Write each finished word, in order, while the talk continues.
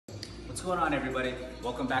What's going on, everybody?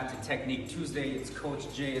 Welcome back to Technique Tuesday. It's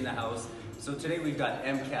Coach Jay in the house. So today we've got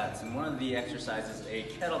MCATs, and one of the exercises, a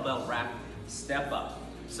kettlebell rack step up.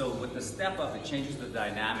 So with the step up, it changes the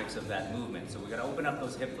dynamics of that movement. So we're gonna open up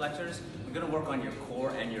those hip flexors. We're gonna work on your core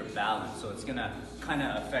and your balance. So it's gonna kind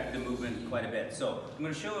of affect the movement quite a bit. So I'm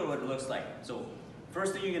gonna show you what it looks like. So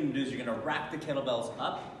first thing you're gonna do is you're gonna rack the kettlebells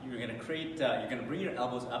up. You're gonna bring your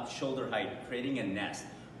elbows up shoulder height, creating a nest.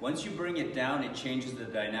 Once you bring it down, it changes the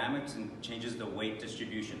dynamics and changes the weight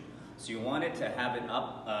distribution. So you want it to have it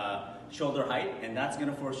up shoulder height, and that's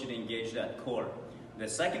gonna force you to engage that core. The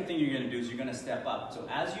second thing you're gonna do is you're gonna step up. So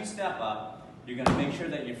as you step up, you're gonna make sure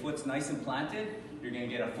that your foot's nice and planted. You're gonna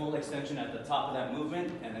get a full extension at the top of that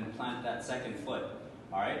movement and then plant that second foot,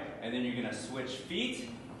 all right? And then you're gonna switch feet,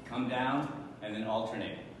 come down, and then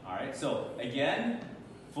alternate, all right? So again,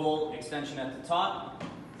 full extension at the top,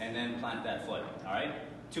 and then plant that foot, all right?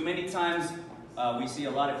 Too many times we see a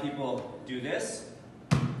lot of people do this,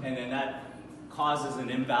 and then that causes an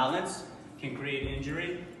imbalance, can create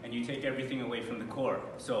injury, and you take everything away from the core.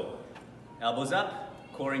 So elbows up,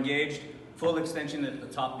 core engaged, full extension at the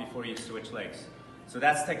top before you switch legs. So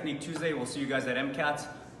that's Technique Tuesday. We'll see you guys at MCATs.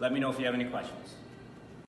 Let me know if you have any questions.